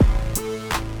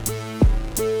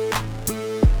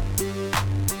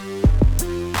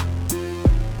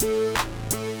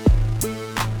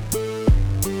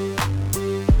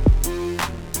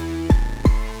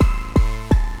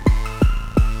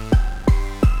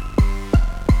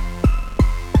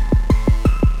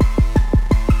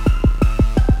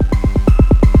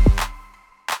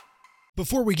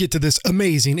Before we get to this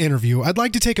amazing interview, I'd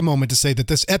like to take a moment to say that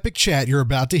this epic chat you're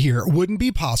about to hear wouldn't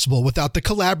be possible without the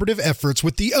collaborative efforts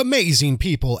with the amazing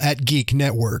people at Geek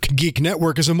Network. Geek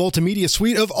Network is a multimedia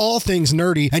suite of all things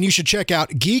nerdy, and you should check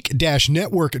out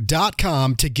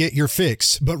geek-network.com to get your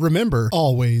fix. But remember,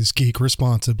 always geek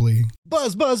responsibly.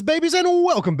 Buzz babies, and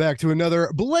welcome back to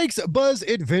another Blake's Buzz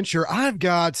Adventure. I've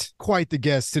got quite the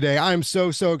guest today. I'm so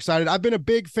excited. I've been a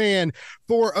big fan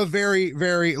for a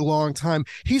very long time.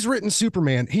 He's written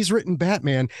Superman, he's written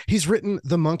Batman, he's written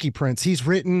The Monkey Prince, he's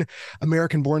written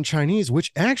American Born Chinese,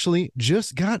 which actually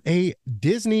just got a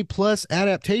Disney Plus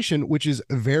adaptation, which is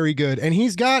very good. And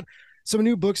he's got some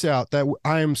new books out that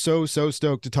I am so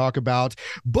stoked to talk about.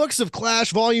 Books of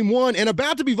Clash Volume 1 and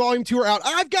about to be Volume 2 are out.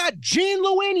 I've got Gene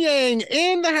Luen Yang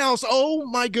in the house. Oh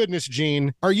my goodness,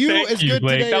 Gene. Are you Thank as you, good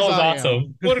Blake. today That as was I awesome.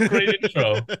 am? What a great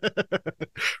intro.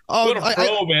 What a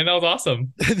pro, man. That was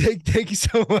awesome. Thank you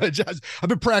so much. I've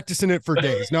been practicing it for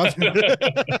days. No,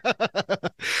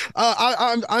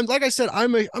 I'm like I said,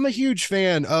 I'm a huge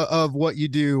fan of what you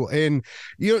do, and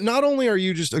you know, not only are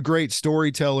you just a great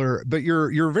storyteller, but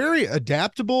you're very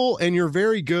adaptable, and you're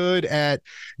very good at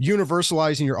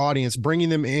universalizing your audience, bringing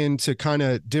them into kind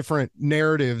of different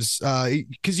narratives,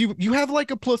 because you have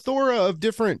like a plethora of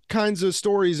different kinds of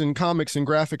stories and comics and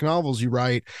graphic novels you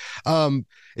write.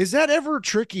 Is that ever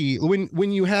tricky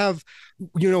when you have,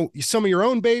 you know, some of your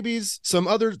own babies, some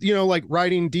other, you know, like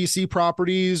writing DC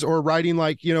properties or writing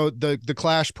like, you know, the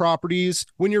Clash properties,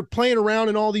 when you're playing around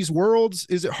in all these worlds?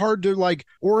 Is it hard to like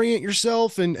orient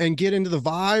yourself and get into the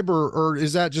vibe, or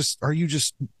is that just, are you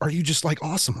just like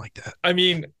awesome like that? I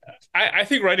mean, I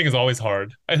think writing is always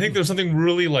hard. I think there's something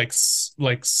really like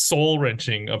soul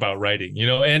wrenching about writing, you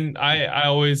know, and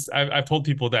I've told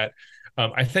people that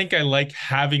I think I like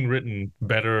having written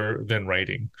better than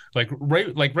writing. Like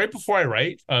right before I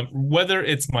write, whether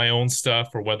it's my own stuff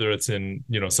or whether it's in,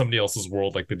 you know, somebody else's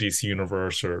world, like the DC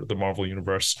universe or the Marvel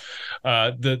universe,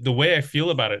 the way I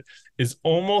feel about it is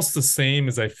almost the same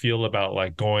as I feel about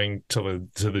like going to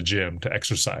the gym to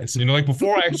exercise. You know, like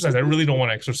before I exercise, I really don't want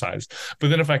to exercise. But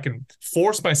then if I can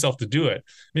force myself to do it,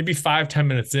 maybe 5-10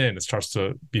 minutes in, it starts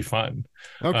to be fun.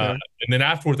 Okay. And then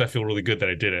afterwards, I feel really good that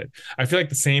I did it. I feel like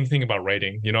the same thing about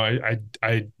writing. You know,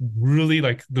 I really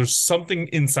like, there's something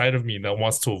inside of me that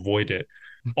wants to avoid it.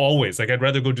 Always. Like, I'd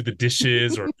rather go do the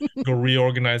dishes or go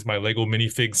reorganize my Lego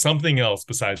minifig, something else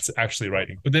besides actually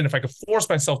writing. But then if I could force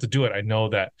myself to do it, I know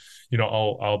that, you know,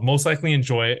 I'll most likely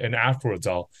enjoy it, and afterwards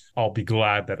I'll be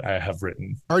glad that I have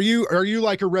written. Are you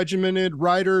like a regimented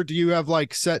writer? Do you have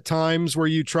like set times where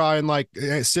you try and like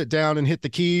sit down and hit the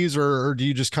keys, or do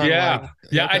you just kind of like?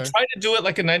 Yeah, okay. I try to do it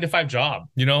like a 9-to-5 job,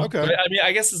 you know? Okay. I mean,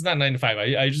 I guess it's not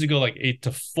 9-to-5. I usually go like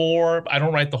 8-to-4. I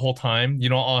don't write the whole time. You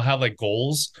know, I'll have like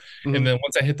goals. Mm-hmm. And then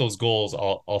once I hit those goals,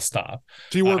 I'll stop.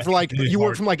 So you work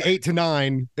work from like 8 to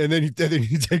 9, and then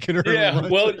you take it early. Yeah,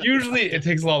 well, usually it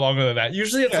takes a lot longer than that.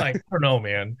 Usually it's like, I don't know,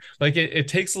 man. Like it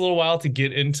takes a little while to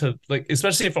get into, like,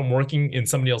 especially if I'm working in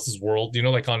somebody else's world, you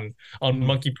know, like on Mm-hmm.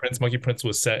 Monkey Prince. Monkey Prince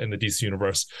was set in the DC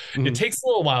universe. Mm-hmm. It takes a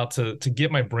little while to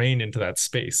get my brain into that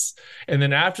space. And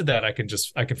then after that, I can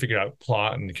figure out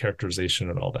plot and characterization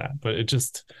and all that. But it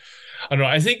just, I don't know.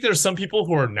 I think there's some people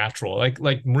who are natural, like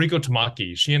Mariko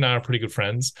Tamaki. She and I are pretty good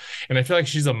friends, and I feel like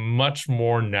she's a much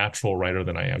more natural writer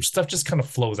than I am. Stuff just kind of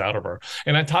flows out of her.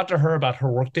 And I talked to her about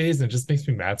her work days, and it just makes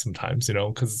me mad sometimes, you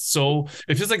know, because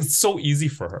it feels like it's so easy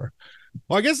for her.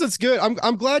 Well, I guess that's good.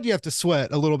 I'm glad you have to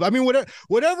sweat a little bit. I mean,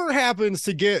 whatever happens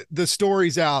to get the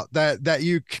stories out that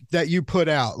you put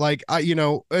out, like, you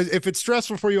know, if it's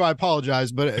stressful for you, I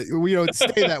apologize, but you know,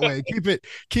 stay that way.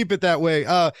 Keep it that way.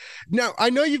 Now I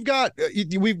know you've got,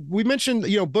 we mentioned,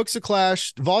 you know, Books of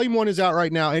Clash Volume 1 is out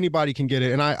right now. Anybody can get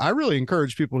it, and I really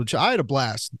encourage people to. I had a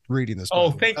blast reading this.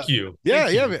 Oh, thank you.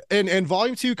 Yeah. And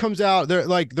Volume 2 comes out.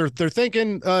 They're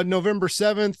thinking November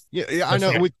 7th. Yeah, I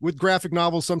know. Right. With graphic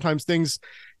novels, sometimes things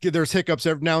there's hiccups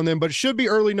every now and then, but it should be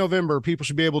early November. People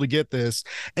should be able to get this.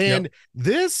 And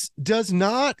This does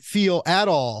not feel at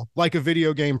all like a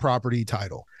video game property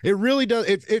title. It really does.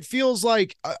 It feels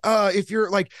like if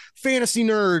you're like fantasy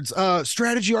nerds,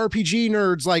 strategy RPG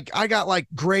nerds, like I got like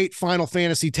great Final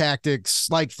Fantasy Tactics,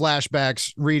 like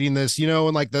flashbacks reading this, you know,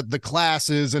 and like the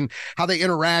classes and how they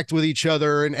interact with each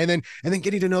other. And then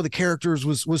getting to know the characters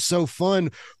was so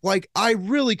fun. Like, I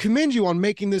really commend you on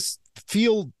making this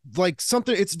feel like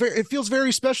something. It feels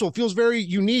very special. It feels very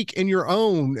unique in your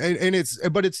own, and it's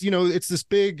it's this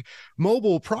big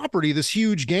mobile property, this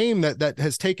huge game that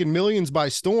has taken millions by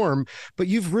storm. But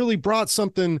you've really brought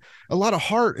a lot of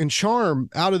heart and charm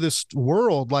out of this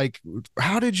world. Like,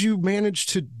 how did you manage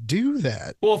to do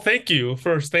that? Well, thank you.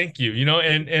 First, thank you.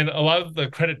 And a lot of the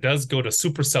credit does go to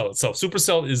Supercell itself.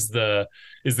 Supercell is the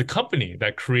company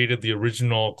that created the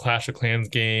original Clash of Clans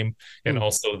game and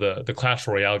also the Clash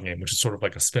Royale game, which is sort of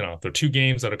like a spin-off. They're two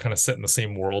games that are kind of set in the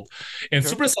same world. And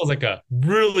Supercell is like a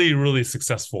really, really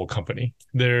successful company.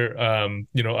 They're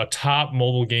a top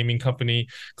mobile gaming company.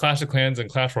 Clash of Clans and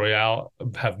Clash Royale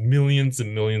have millions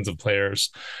and millions of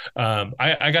players.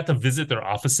 I got to visit their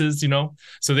offices,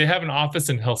 so they have an office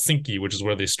in Helsinki, which is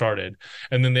where they started.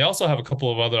 And then they also have a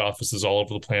couple of other offices all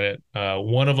over the planet.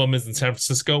 One of them is in San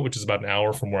Francisco, which is about an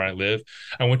hour from where I live.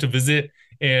 I went to visit,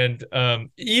 and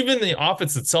even the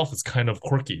office itself is kind of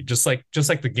quirky, just like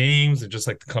the games and just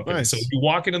like the company. Nice. So you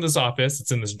walk into this office,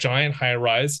 it's in this giant high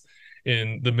rise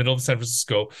in the middle of San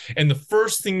Francisco. And the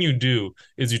first thing you do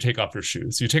is you take off your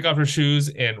shoes. You take off your shoes,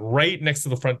 and right next to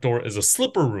the front door is a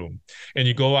slipper room. And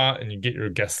you go out and you get your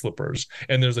guest slippers.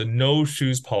 And there's a no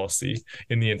shoes policy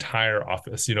in the entire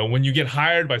office. When you get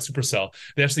hired by Supercell,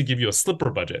 they actually give you a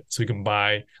slipper budget so you can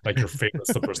buy like your favorite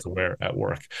slippers to wear at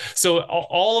work. So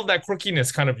all of that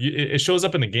quirkiness kind of it shows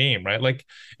up in the game, right? Like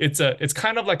it's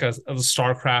kind of like a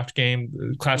StarCraft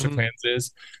game, Clash of Clans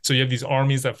is. So you have these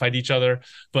armies that fight each other,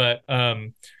 but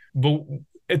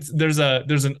there's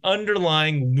an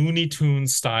underlying Looney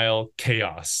Tunes style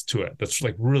chaos to it that's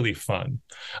like really fun.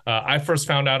 I first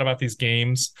found out about these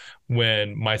games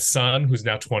when my son, who's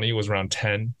now 20, was around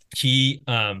 10. He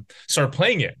started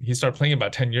playing it. He started playing it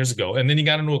about 10 years ago. And then he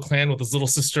got into a clan with his little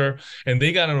sister, and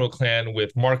they got into a clan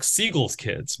with Mark Siegel's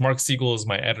kids. Mark Siegel is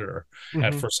my editor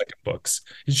at First Second Books.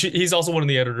 He's also one of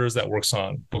the editors that works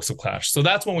on Books of Clash. So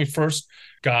that's when we first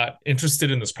got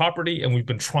interested in this property, and we've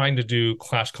been trying to do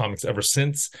Clash comics ever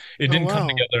since. It didn't come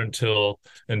together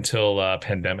until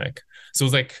pandemic. So it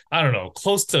was like, I don't know,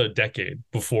 close to a decade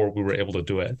before we were able to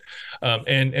do it.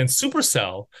 And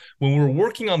Supercell, when we were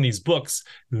working on these books,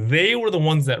 they were the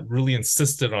ones that really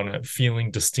insisted on it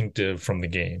feeling distinctive from the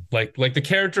game. Like the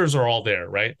characters are all there,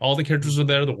 right? All the characters are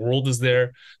there. The world is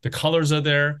there. The colors are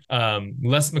there.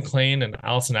 Les McLean and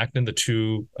Allison Acton, the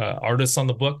two artists on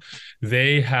the book,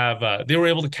 they were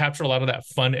able to capture a lot of that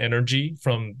fun energy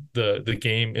from the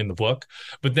game in the book.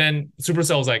 But then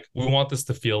Supercell was like, we want this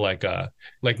to feel like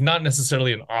not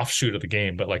necessarily an offshoot of the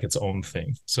game, but like its own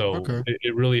thing. So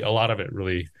it really, a lot of it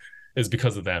really is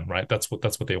because of them, right? That's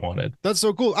what they wanted. That's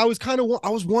so cool. I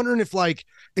was wondering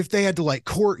if they had to like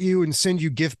court you and send you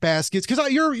gift baskets, because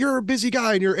you're a busy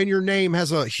guy, and your name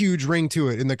has a huge ring to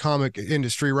it in the comic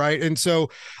industry, right? And so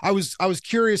I was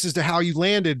curious as to how you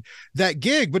landed that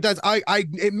gig, but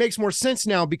it makes more sense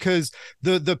now, because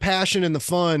the passion and the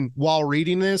fun while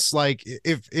reading this, like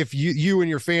if you and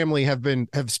your family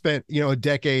have spent a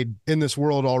decade in this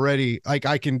world already, like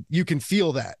you can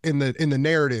feel that in the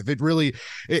narrative. It really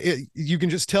you can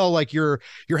just tell like you're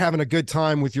having a good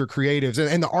time with your creatives,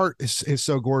 and the art is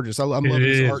so gorgeous. I'm loving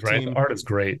this art team. The art is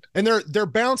great, and they're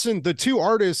bouncing the two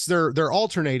artists. They're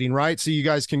alternating, right? So you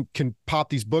guys can pop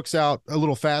these books out a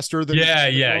little faster than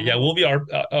We'll be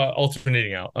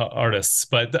alternating out artists,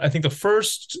 but I think the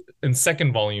first and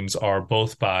second volumes are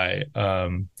both by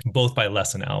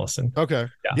Les and Allison. Okay,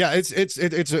 yeah, it's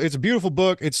a beautiful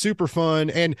book. It's super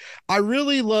fun, and I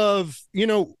really love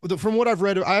from what I've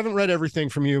read. I haven't read everything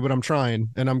from you, but I'm trying,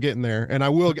 and I'm getting there, and I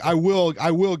will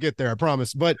get there, I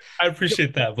promise. But I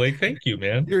appreciate that, Blake. Thank you,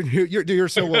 man. You're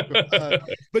so welcome.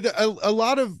 But a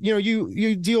lot of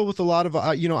you deal with a lot of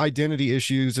identity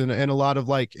issues, and a lot of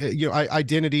like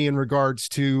identity in regards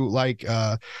to like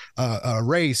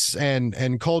race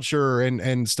and culture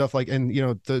and stuff like, and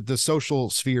the social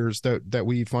spheres that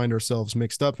we find ourselves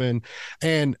mixed up in.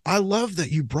 And I love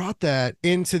that you brought that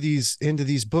into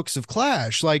these books of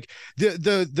Clash, like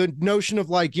the notion of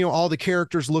like all the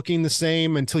characters looking the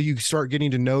same until you start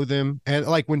getting to know them, and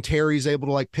like when Terry's able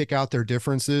to like pick out their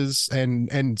differences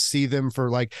and see them for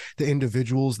like the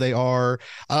individuals they are,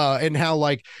 and how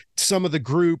like some of the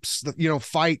groups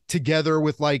fight together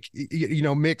with like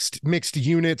mixed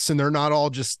units, and they're not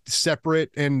all just separate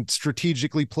and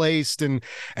strategically placed, and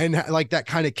like that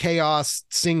kind of chaos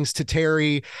sings to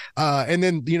Terry, and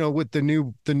then with the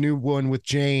new one with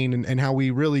Jane, and how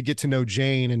we really get to know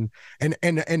Jane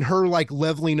and her like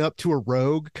leveling up to a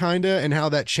rogue kind of, and how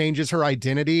that changes her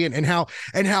identity, and how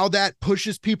that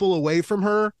pushes people away from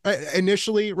her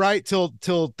initially, right,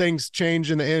 till things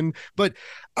change in the end. But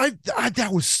I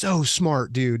that was so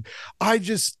smart, dude. I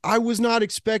was not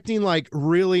expecting like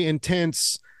really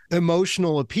intense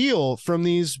emotional appeal from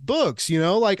these books, you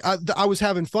know, like I was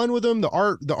having fun with them. The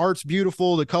art's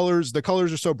beautiful. The colors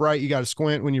are so bright. You got to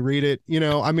squint when you read it. You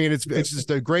know, I mean, it's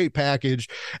just a great package.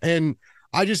 And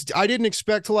I didn't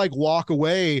expect to like walk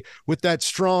away with that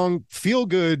strong feel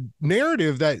good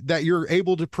narrative that you're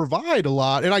able to provide a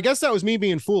lot. And I guess that was me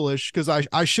being foolish because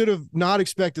I should have not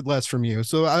expected less from you.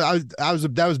 So I was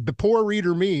that was poor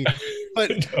reader me. But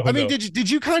No, I mean, no. did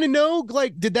you kind of know,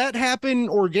 like, did that happen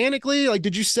organically? Like,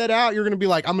 did you set out, you're going to be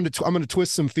like, I'm going to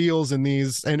twist some feels in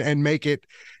these and make it,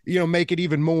 you know, make it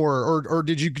even more, or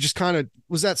did you just kind of,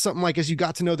 was that something like as you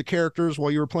got to know the characters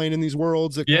while you were playing in these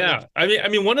worlds? Yeah, I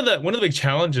mean, one of the big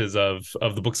challenges of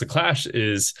the Books of Clash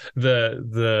is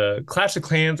the Clash of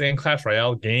Clans and Clash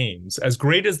Royale games, as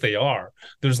great as they are,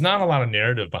 there's not a lot of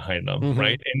narrative behind them, Mm-hmm.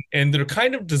 right? And they're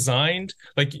kind of designed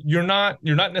like you're not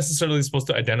necessarily supposed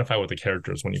to identify with the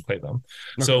characters when you play them.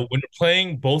 So Okay. when you're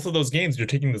playing both of those games, you're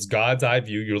taking this God's eye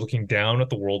view, you're looking down at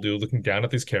the world, you're looking down at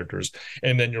these characters,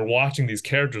 and then you're watching these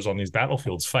characters on these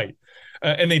battlefields fight.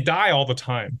 And they die all the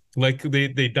time. Like they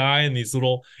die in these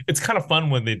little. It's kind of fun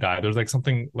when they die. There's like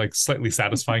something like slightly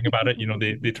satisfying about it. You know,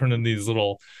 they turn in these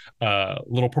little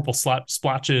purple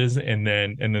splotches, and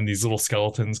then these little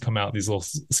skeletons come out. These little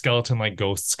skeleton like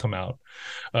ghosts come out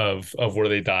of where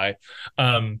they die.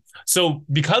 So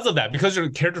because of that, because your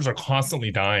characters are constantly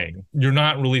dying, you're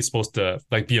not really supposed to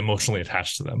like be emotionally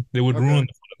attached to them. They would Okay. ruin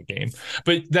the fun of the game.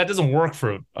 But that doesn't work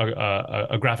for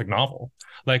a graphic novel.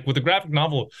 Like with a graphic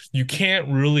novel, you can't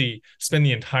really spend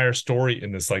the entire story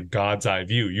in this like God's eye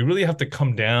view. You really have to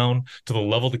come down to the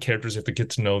level of the characters. You have to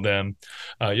get to know them.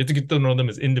 You have to get to know them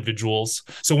as individuals.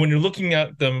 So when you're looking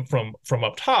at them from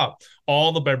up top,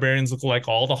 all the barbarians look alike,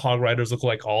 all the hog riders look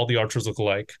alike, all the archers look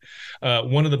alike.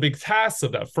 One of the big tasks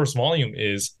of that first volume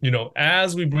is, you know,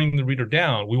 as we bring the reader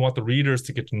down, we want the readers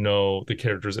to get to know the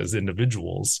characters as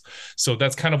individuals. So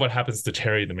that's kind of what happens to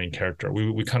Terry, the main character.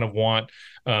 We kind of want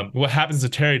what happens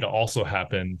to Terry to also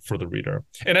happen for the reader.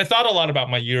 And I thought a lot about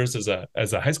my years as a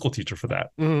high school teacher for that.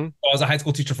 Mm-hmm. I was a high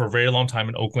school teacher for a very long time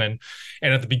in Oakland.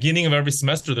 And at the beginning of every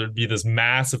semester, there'd be this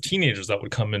mass of teenagers that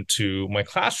would come into my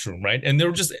classroom, right? And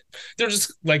they're just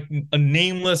like a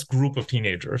nameless group of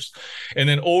teenagers. And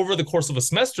then over the course of a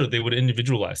semester, they would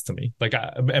individualize to me.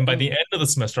 And by the end of the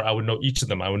semester, I would know each of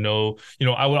them. I would know, you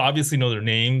know, I would obviously know their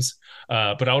names,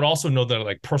 but I would also know their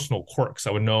like personal quirks.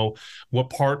 I would know what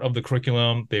part of the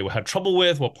curriculum they had trouble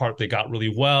with, what part they got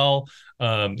really well.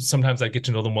 Sometimes I get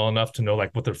to know them well enough to know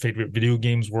like what their favorite video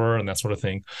games were and that sort of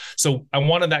thing. So I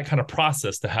wanted that kind of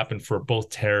process to happen for both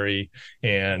Terry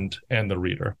and the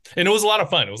reader. And it was a lot of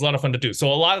fun. It was a lot of fun to do.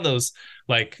 So a lot of those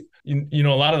like you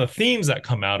know a lot of the themes that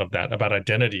come out of that about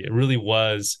identity, it really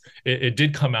was it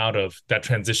did come out of that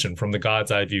transition from the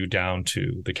God's eye view down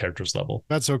to the characters level.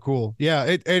 That's so cool. Yeah,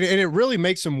 and it really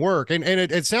makes them work. And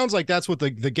it sounds like that's what the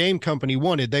game company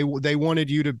wanted. They wanted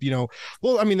you to, you know,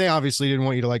 well, I mean, they obviously didn't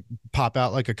want you to like pop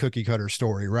out like a cookie cutter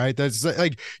story, right? That's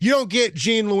like you don't get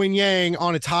Gene Luen Yang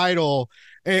on a title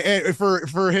and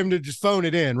for him to just phone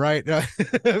it in, right?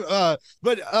 But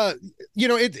you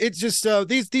know, it's just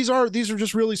these are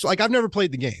just really, like, I've never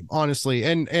played the game honestly,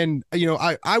 and you know,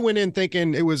 I went in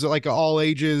thinking it was like an all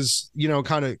ages, you know,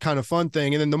 kind of fun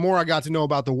thing, and then the more I got to know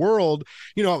about the world,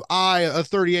 you know, a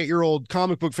 38-year-old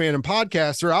comic book fan and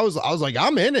podcaster, I was like,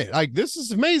 I'm in it. Like, this is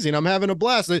amazing. I'm having a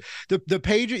blast. The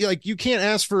page, like, you can't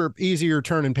ask for easier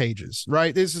turning pages,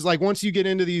 right? This is like, once you get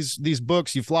into these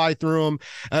books, you fly through them.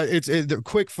 They're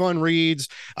quick, fun reads.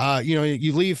 You know,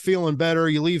 you leave feeling better.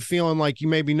 You leave feeling like you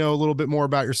maybe know a little bit more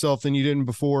about yourself than you didn't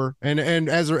before. And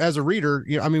as a reader,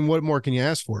 you know, I mean, what more can you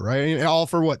ask for, right? And all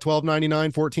for what,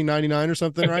 $12.99, $14.99 or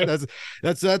something, right?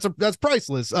 That's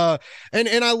priceless.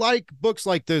 And I like books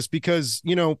like this because,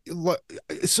 you know,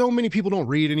 so many people don't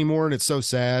read anymore, and it's so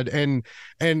sad. And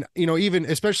you know, even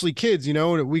especially kids, you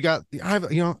know, you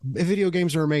know, video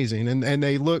games are amazing, and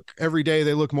they look every day,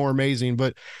 they look more amazing.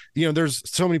 But you know, there's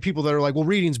so many people that are like, well,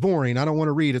 reading's boring. I don't want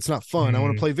to read. It's not fun. I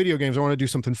want to play video games. I want to do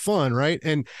something fun, right?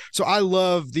 And so I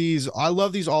love these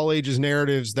all ages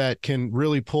narratives that can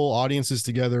really pull audiences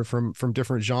together from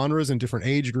different genres and different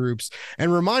age groups,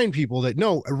 and remind people that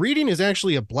no, reading is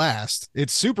actually a blast.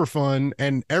 It's super fun,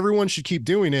 and everyone should keep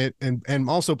doing it. And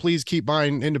also, please keep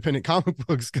buying independent comic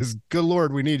books, because good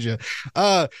Lord, we need you.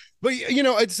 But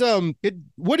it's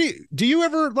what do you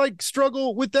ever like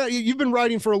struggle with that? You've been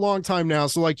writing for a long time now,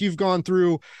 so like you've gone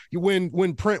through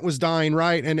when print was dying,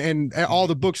 right? And all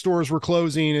the bookstores were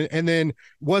closing, and then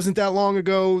wasn't that long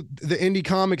ago the indie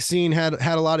comic scene had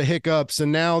a lot of hiccups,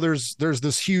 and now there's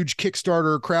this huge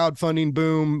Kickstarter crowdfunding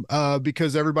boom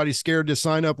because everybody's scared to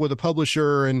sign up with a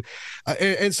publisher, and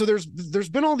so there's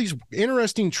been all these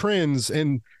interesting trends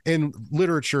in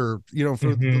literature,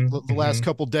 for the last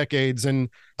couple decades, and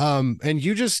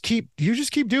you just keep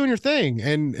doing your thing,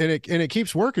 and it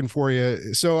keeps working for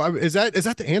you. So is that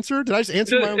the answer? Did I just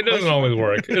answer my own It doesn't question? always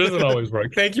work. It doesn't always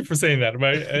work. Thank you for saying that.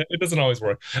 Right? It doesn't always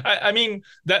work. I mean,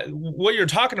 that what you're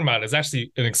talking about is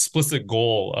actually an explicit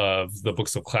goal of the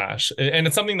Books of Clash, and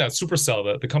it's something that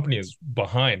Supercell, the company, is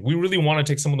behind. We really want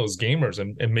to take some of those gamers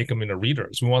and make them into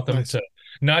readers. We want them to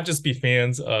not just be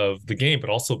fans of the game, but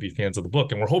also be fans of the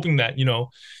book. And we're hoping that,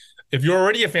 if you're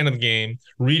already a fan of the game,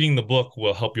 reading the book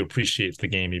will help you appreciate the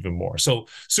game even more. So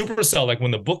Supercell, like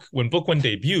when book one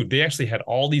debuted, they actually had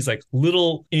all these like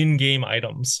little in-game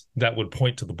items that would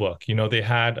point to the book. They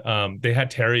had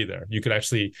Terry there. You could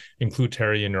actually include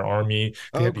Terry in your army.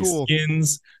 They had these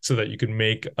skins so that you could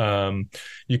make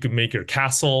your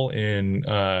castle in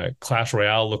Clash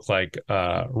Royale look like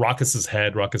Ruckus's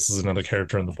head. Ruckus is another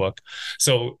character in the book.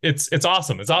 So it's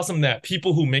awesome. It's awesome that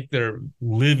people who make their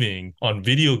living on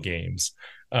video games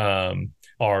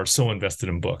are so invested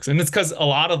in books, and it's because a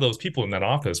lot of those people in that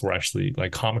office were actually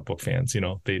like comic book fans.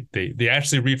 They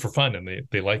actually read for fun, and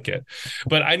they like it.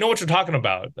 But I know what you're talking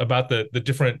about the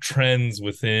different trends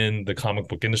within the comic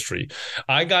book industry.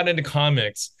 I got into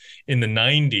comics in the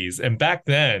 90s, and back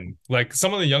then, like,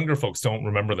 some of the younger folks don't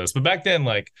remember this, but back then,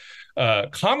 like,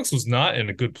 comics was not in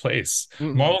a good place.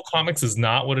 Marvel Comics is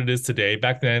not what it is today.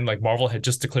 Back then, like, Marvel had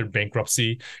just declared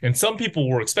bankruptcy, and some people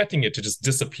were expecting it to just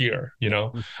disappear,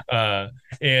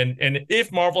 and if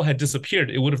Marvel had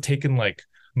disappeared, it would have taken like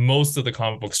most of the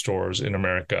comic book stores in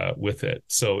America with it.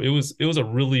 So it was a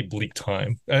really bleak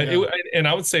time. And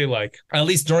I would say, like, at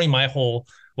least during my whole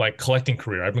like collecting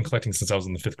career, I've been collecting since I was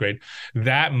in the 5th grade.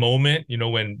 That moment,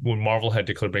 when Marvel had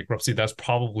declared bankruptcy, that's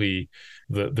probably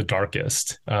the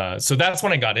darkest. So that's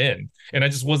when I got in, and I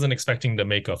just wasn't expecting to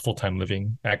make a full-time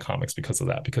living at comics because of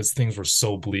that, because things were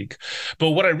so bleak. But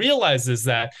what I realized is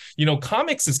that,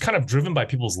 comics is kind of driven by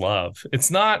people's love.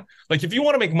 It's not like, if you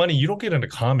want to make money, you don't get into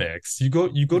comics. You go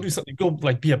do something, you go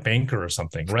like be a banker or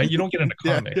something, right? You don't get into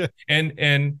comics.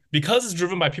 And because it's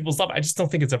driven by people's love, I just don't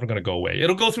think it's ever going to go away.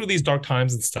 It'll go through these dark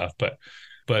times and stuff, but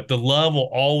the love will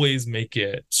always make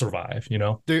it survive,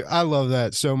 Dude, I love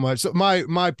that so much. So my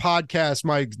podcast,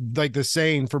 the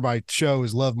saying for my show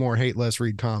is love more, hate less,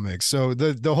 read comics. So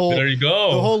the whole, there you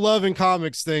go, the whole love in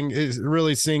comics thing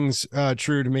really sings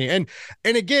true to me. And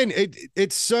again,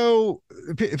 it's so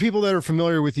people that are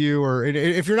familiar with you, or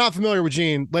if you're not familiar with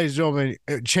Gene, ladies and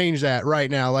gentlemen, change that right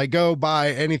now. Like, go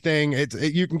buy anything.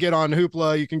 You can get on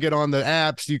Hoopla, you can get on the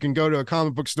apps, you can go to a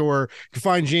comic book store, you can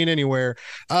find Gene anywhere.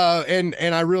 And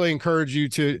I really encourage you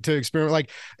to experiment.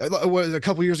 Like, a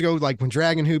couple years ago, like when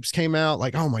Dragon Hoops came out,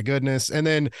 like, oh my goodness. And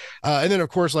then of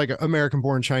course, like American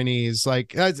Born Chinese,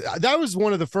 like that was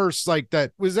one of the first, like,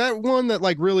 that one that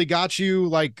like really got you,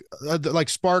 like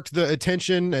sparked the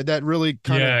attention that really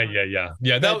kind of.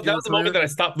 Yeah. That was the moment that I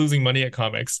stopped losing money at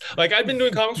comics. Like, I'd been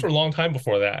doing comics for a long time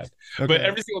before that, but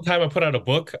every single time I put out a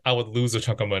book, I would lose a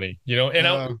chunk of money,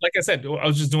 and like I said, I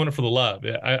was just doing it for the love.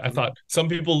 I thought, some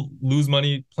people lose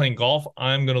money playing golf,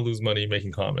 I'm going to lose money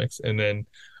making comics. And then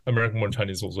American Born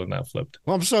Chinese was when that flipped.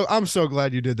 Well, I'm so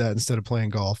glad you did that instead of playing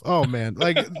golf. Oh man,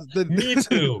 like me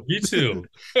too.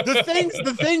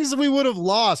 the things we would have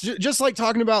lost, just like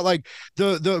talking about like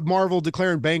the Marvel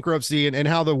declaring bankruptcy and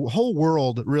how the whole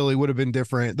world really would have been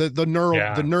different. The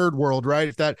nerd world, right?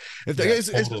 If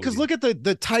it's because look at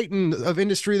the titan of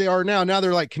industry they are now. Now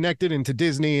they're like connected into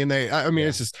Disney, and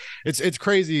it's just it's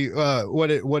crazy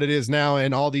what it is now,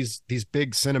 and all these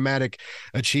big cinematic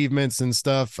achievements and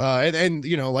stuff. And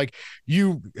like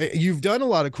you've done a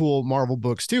lot of cool Marvel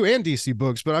books too, and DC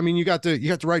books, but I mean, you got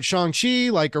to write Shang-Chi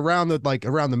like around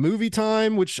the movie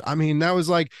time, which, I mean, that was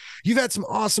like, you've had some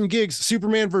awesome gigs.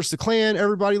 Superman versus the Klan,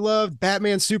 everybody loved.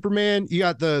 Batman, Superman, you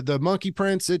got the Monkey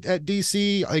Prince at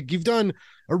DC. Like, you've done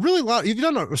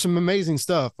some amazing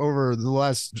stuff over the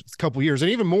last couple years,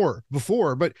 and even more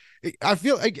before. But I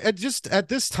feel like at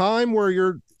this time where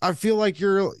you're I feel like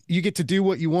you get to do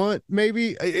what you want,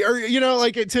 maybe, or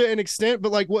like to an extent.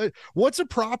 But like, what's a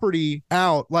property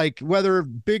out, like whether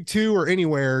big two or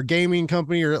anywhere, gaming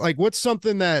company, or like what's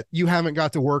something that you haven't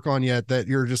got to work on yet that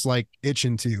you're just like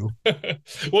itching to?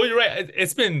 Well, you're right.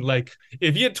 It's been like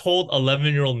if you had told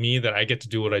 11-year-old me that I get to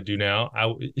do what I do now,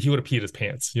 he would have peed his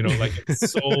pants. Like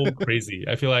it's so crazy.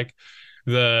 I feel like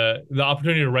the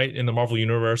opportunity to write in the Marvel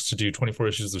universe, to do 24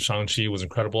 issues of Shang-Chi, was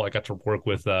incredible. I got to work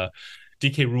with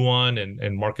DK Ruan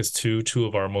and Marcus Tu, two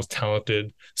of our most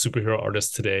talented superhero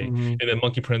artists today. Mm-hmm. And then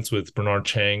Monkey Prince with Bernard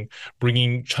Chang,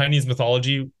 bringing Chinese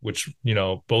mythology, which,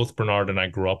 both Bernard and I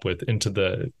grew up with, into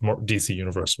the DC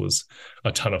universe, was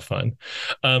a ton of fun.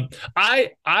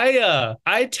 I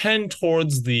tend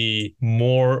towards the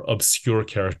more obscure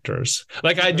characters.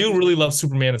 Like I do really love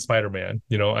Superman and Spider-Man.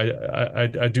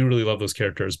 I do really love those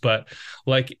characters. But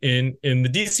like in the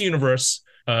DC universe,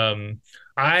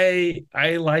 I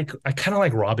kind of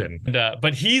like Robin,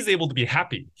 but he's able to be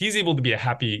happy. He's able to be a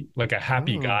happy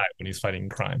guy when he's fighting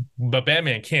crime, but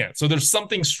Batman can't. So there's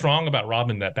something strong about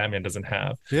Robin that Batman doesn't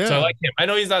have. Yeah. So I like him. I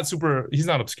know he's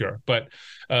not obscure, but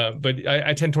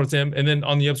I tend towards him. And then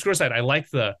on the obscure side, I like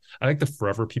the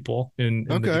Forever people in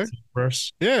the DC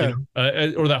universe. Yeah.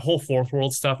 Or that whole Fourth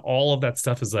World stuff. All of that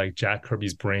stuff is like Jack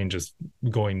Kirby's brain just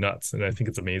going nuts, and I think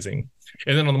it's amazing.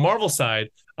 And then on the Marvel side,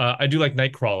 I do like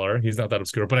Nightcrawler. He's not that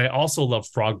obscure, but I also love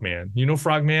Frogman. You know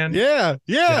Frogman? Yeah.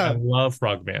 I love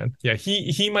Frogman. Yeah,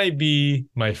 he might be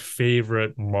my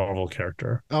favorite Marvel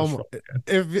character.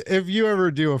 If you ever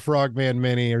do a Frogman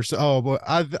mini or so, but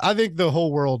I think the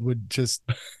whole world would just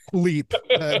leap,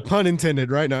 pun intended,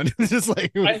 right now. Just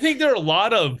like, I think there are a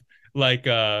lot of like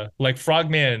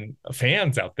Frogman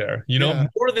fans out there,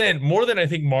 more than I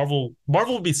think Marvel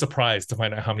would be surprised to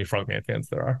find out how many Frogman fans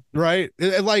there are. Right.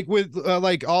 Like with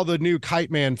like all the new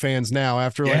Kite Man fans now,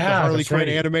 after like the Harley Quinn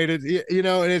animated,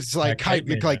 and it's like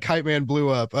Kite Man blew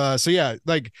up. So yeah,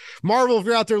 like Marvel, if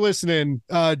you're out there listening,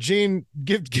 Gene,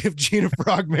 give Gene a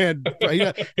Frogman.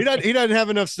 he doesn't have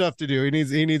enough stuff to do.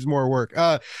 He needs more work.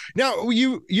 Now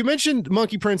you mentioned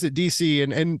Monkey Prince at DC,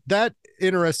 and that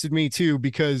interested me too,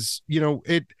 because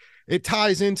it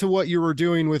ties into what you were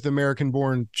doing with American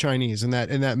Born Chinese and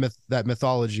that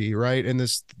mythology, right? And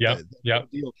this deal.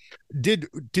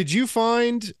 Did you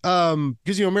find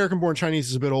because American Born Chinese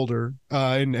is a bit older,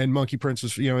 and Monkey Prince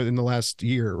was in the last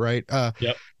year, right?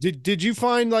 Did you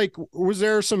find, like, was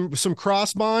there some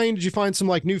cross buying? Did you find some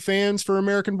like new fans for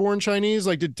American Born Chinese?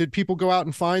 Like did people go out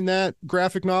and find that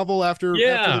graphic novel after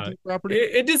the property?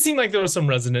 It did seem like there was some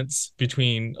resonance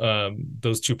between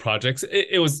those two projects.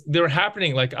 They were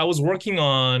happening. Like I was working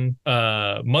on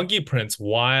Monkey Prince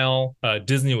while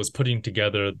Disney was putting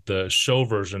together the show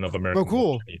version of American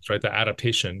Born Chinese, right? The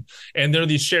adaptation. And there are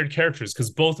these shared characters, because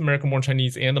both American Born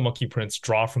Chinese and the Monkey Prince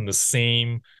draw from the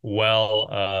same well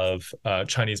of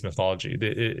Chinese mythology.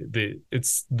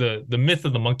 It's the myth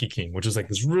of the Monkey King, which is like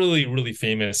this really, really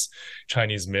famous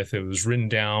Chinese myth. It was written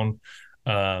down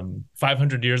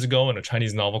 500 years ago in a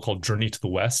Chinese novel called Journey to the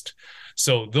West.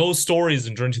 So those stories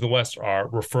in Journey to the West are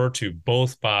referred to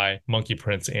both by Monkey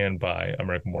Prince and by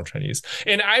American Born Chinese.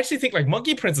 And I actually think like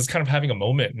Monkey Prince is kind of having a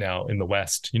moment now in the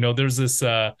West. There's this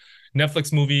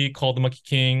Netflix movie called The Monkey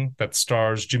King that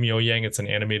stars Jimmy O Yang. It's an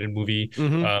animated movie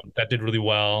that did really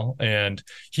well, and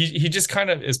he just kind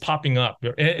of is popping up.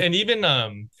 And even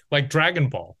like Dragon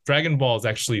Ball is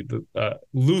actually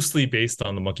loosely based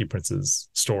on the Monkey Prince's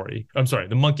story. I'm sorry,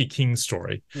 the Monkey King's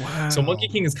story. Wow. So Monkey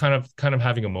King is kind of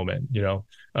having a moment,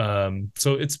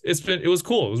 So it was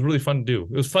cool. It was really fun to do.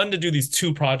 It was fun to do these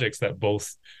two projects that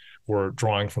both were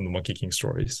drawing from the Monkey King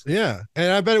stories. Yeah.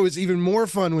 And I bet it was even more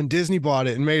fun when Disney bought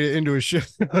it and made it into a show.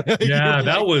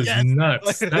 That was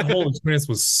nuts. That whole experience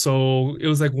was it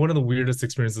was like one of the weirdest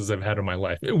experiences I've had in my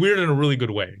life. Weird in a really good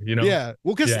way, Yeah.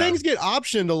 Well, because things get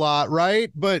optioned a lot,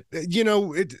 right? But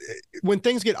when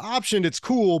things get optioned, it's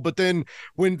cool. But then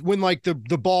when like the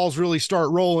balls really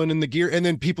start rolling and the gear, and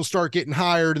then people start getting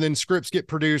hired, and then scripts get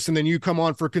produced, and then you come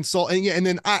on for consulting, and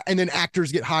then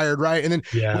actors get hired, right? And then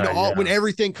when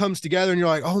everything comes together and you're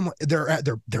like, oh my,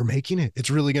 they're making it, it's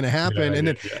really going to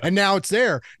happen. And now it's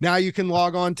there. Now you can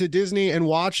log on to Disney and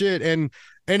watch it.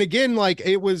 And again, like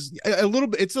it's a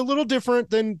little different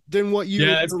than what you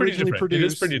originally produced. It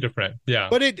is pretty different. Yeah.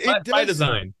 But it by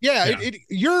design. Yeah.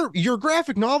 Your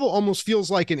graphic novel almost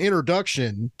feels like an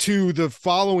introduction to the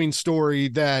following story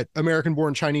that American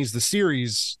Born Chinese, the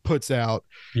series, puts out.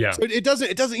 Yeah. So it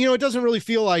doesn't really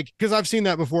feel like, because I've seen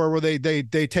that before where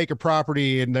they take a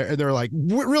property and they're like,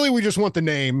 really, we just want the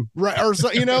name, right? Or so,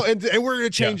 and we're going to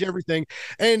change everything.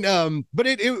 And but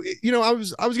I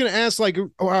was going to ask, like,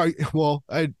 well,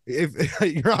 if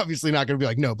you're obviously not going to be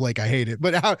like, no, Blake, I hate it.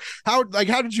 But how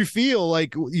did you feel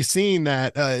like you seeing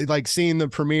that, like seeing the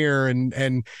premiere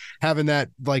and having that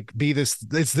like be it's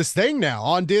this thing now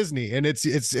on Disney, and it's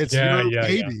your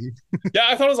baby. Yeah,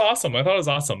 I thought it was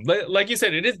awesome. Like you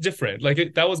said, it is different.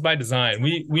 Like that was by design.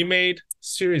 We made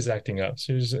Siri's acting up.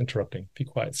 Siri's interrupting. Be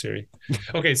quiet, Siri.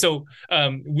 Okay, so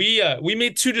we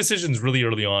made two decisions really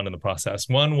early on in the process.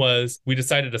 One was we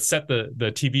decided to set the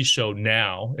TV show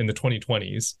now in the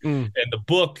 2020s, and the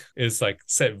book is like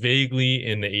set vaguely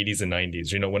in the 80s and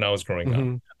 90s. When I was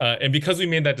growing up, and because we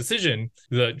made that decision,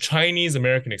 the Chinese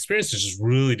American experience is just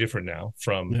really different now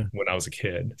from when I was a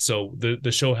kid. So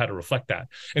the show had to reflect that.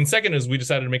 And second is we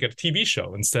decided to make it a TV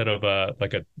show instead of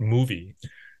like a movie.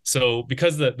 So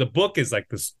because the book is like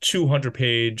this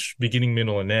 200-page beginning,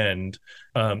 middle, and end,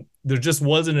 there just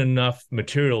wasn't enough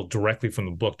material directly from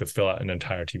the book to fill out an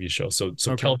entire TV show. So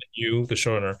Kelvin Yu, the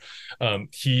showrunner,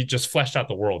 he just fleshed out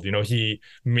the world. He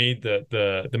made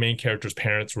the main characters'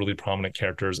 parents really prominent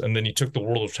characters, and then he took the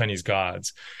world of Chinese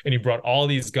gods and he brought all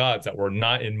these gods that were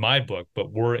not in my book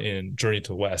but were in Journey to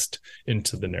the West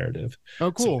into the narrative.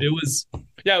 Oh, cool! So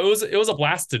it was a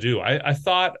blast to do. I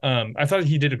thought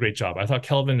he did a great job. I thought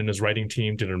Kelvin and his writing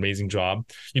team did an amazing job.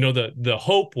 The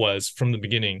hope was from the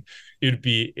beginning it would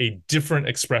be a different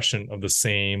expression of the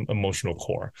same emotional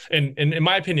core. And in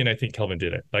my opinion, I think Kelvin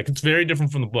did it. Like, it's very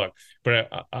different from the book,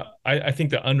 but I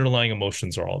think the underlying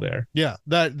emotions are all there. Yeah,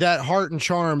 that heart and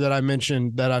charm that I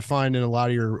mentioned that I find in a lot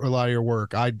of your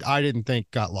work, I didn't think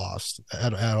got lost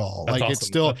at all. That's like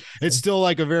awesome. It's still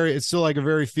like a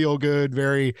very feel good,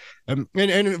 very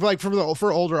and like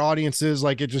for older audiences,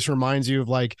 like it just reminds you of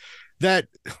like that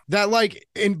like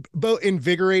in both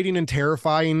invigorating and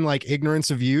terrifying like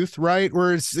ignorance of youth, right?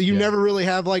 Where it's you never really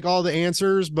have like all the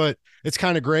answers, but it's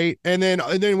kind of great. And then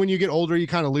when you get older, you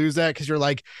kind of lose that because you're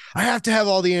like, I have to have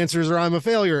all the answers or I'm a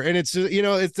failure. And it's just,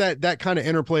 it's that kind of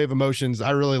interplay of emotions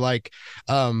I really like.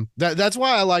 That's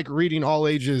why I like reading all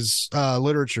ages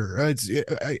literature.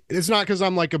 It's not because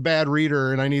I'm like a bad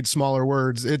reader and I need smaller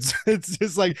words. It's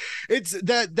just like it's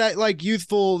that like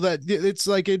youthful, that it's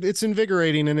like it's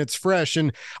invigorating and it's fresh.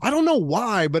 And I don't know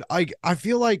why, but I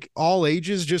feel like all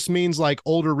ages just means like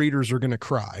older readers are gonna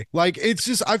cry. Like it's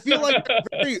just, I feel like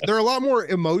they're a lot more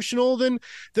emotional than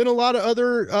a lot of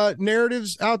other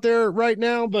narratives out there right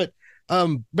now. But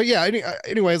yeah,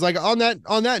 anyways, like on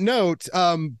that note,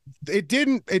 it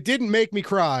didn't make me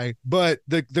cry, but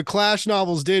the Clash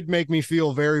novels did make me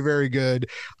feel very, very good.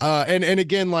 And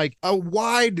again, like a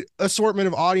wide assortment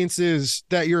of audiences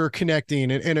that you're connecting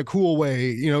in a cool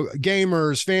way,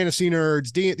 gamers, fantasy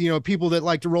nerds, people that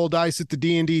like to roll dice at the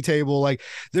D&D table. Like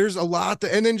there's a lot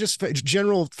and then just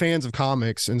general fans of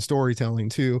comics and storytelling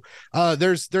too.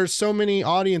 There's so many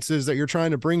audiences that you're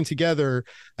trying to bring together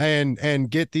and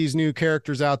get these new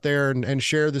characters out there and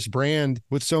share this brand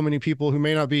with so many people who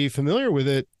may not be familiar with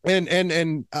it.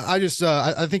 And I just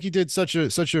I think you did such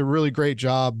a really great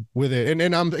job with it.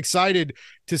 And I'm excited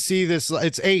to see this.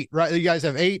 It's 8, right? You guys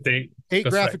have 8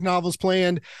 graphic novels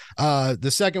planned.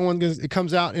 The second one, it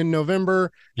comes out in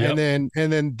November. Yep.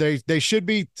 And then they should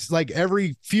be like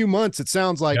every few months, it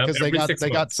sounds like, because they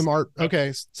got some art.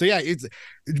 Okay. So yeah, it's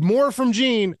more from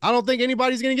Gene. I don't think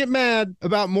anybody's gonna get mad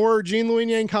about more Gene Luen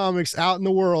Yang comics out in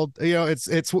the world.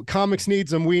 It's what comics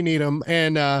needs them, we need them.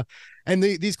 And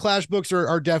these Clash books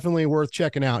are definitely worth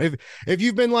checking out. If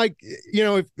you've been like,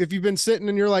 if you've been sitting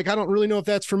and you're like, I don't really know if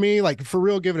that's for me, like for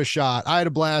real, give it a shot. I had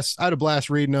a blast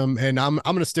reading them, and I'm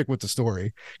going to stick with the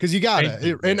story because you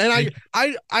gotta.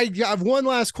 I have one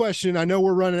last question. I know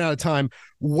we're running out of time.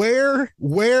 Where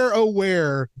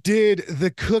did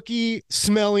the cookie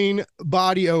smelling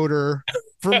body odor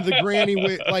from the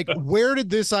granny like where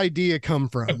did this idea come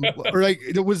from? Or like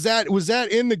was that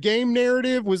in the game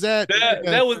narrative? Was that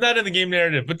was not in the game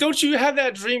narrative? But don't you have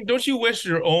that dream? Don't you wish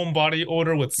your own body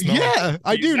odor would smell? Yeah,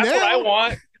 I do. That's now what I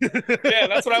want. Yeah,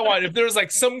 that's what I want. If there was like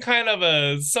some kind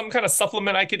of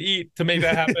supplement I could eat to make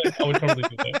that happen, I would totally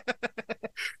do that.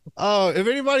 Oh, if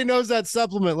anybody knows that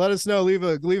supplement, let us know. Leave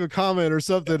a comment or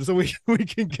something so we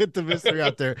can get the mystery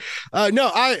out there. No,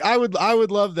 I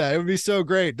would love that. It would be so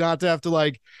great not to have to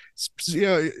like,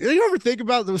 you ever think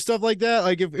about the stuff like that?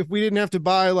 Like if we didn't have to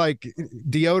buy like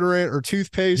deodorant or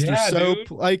toothpaste or soap,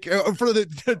 dude. Like for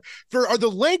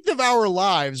the length of our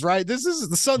lives, right? This is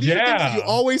these are things that you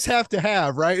always have to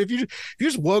have, right? If you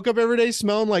just woke up every day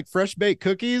smelling like fresh baked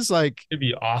cookies, like it'd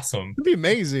be awesome. It'd be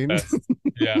amazing.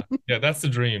 Yeah, that's the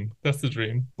dream. That's the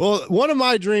dream. Well, one of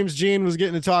my dreams, Gene, was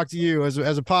getting to talk to you as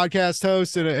a podcast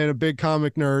host and a big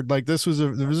comic nerd. Like this was a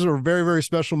very, very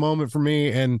special moment for me,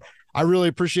 and I really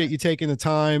appreciate you taking the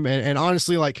time, and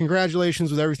honestly, like,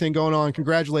 congratulations with everything going on.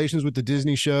 Congratulations with the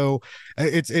Disney show.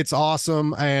 It's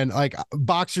awesome. And like,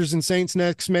 boxers and Saints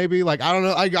next, maybe, like, I don't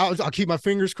know. I'll keep my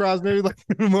fingers crossed. Maybe like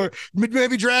more,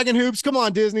 maybe dragon hoops. Come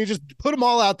on, Disney, just put them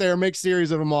all out there, make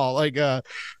series of them all. Like,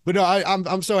 but no,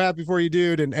 I'm so happy for you,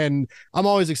 dude. And I'm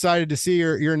always excited to see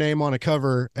your name on a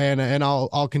cover, and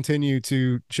I'll continue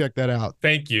to check that out.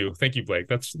 Thank you, Blake.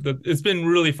 It's been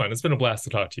really fun. It's been a blast to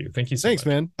talk to you. Thank you so Thanks,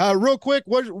 much. man. Real quick,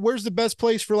 where's the best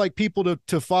place for like people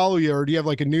to follow you, or do you have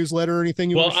like a newsletter or anything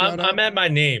you want to shout out? I'm at my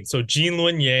name, so Gene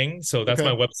Luen Yang. So that's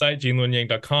my website,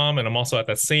 geneluenyang.com, and I'm also at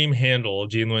that same handle,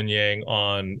 Gene Luen Yang,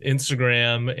 on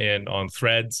Instagram and on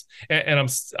Threads, and I'm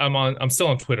still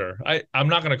on Twitter. I'm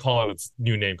not going to call it its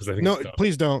new name because I think no, it's dumb.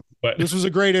 please don't. But this was a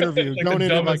great interview. like Don't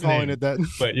end it by calling it that.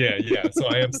 But yeah. So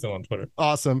I am still on Twitter.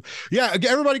 Awesome. Yeah,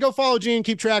 everybody go follow Gene.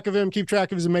 Keep track of him. Keep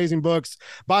track of his amazing books.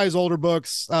 Buy his older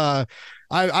books. I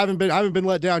haven't been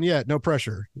let down yet. No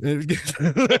pressure. Thank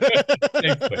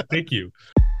you.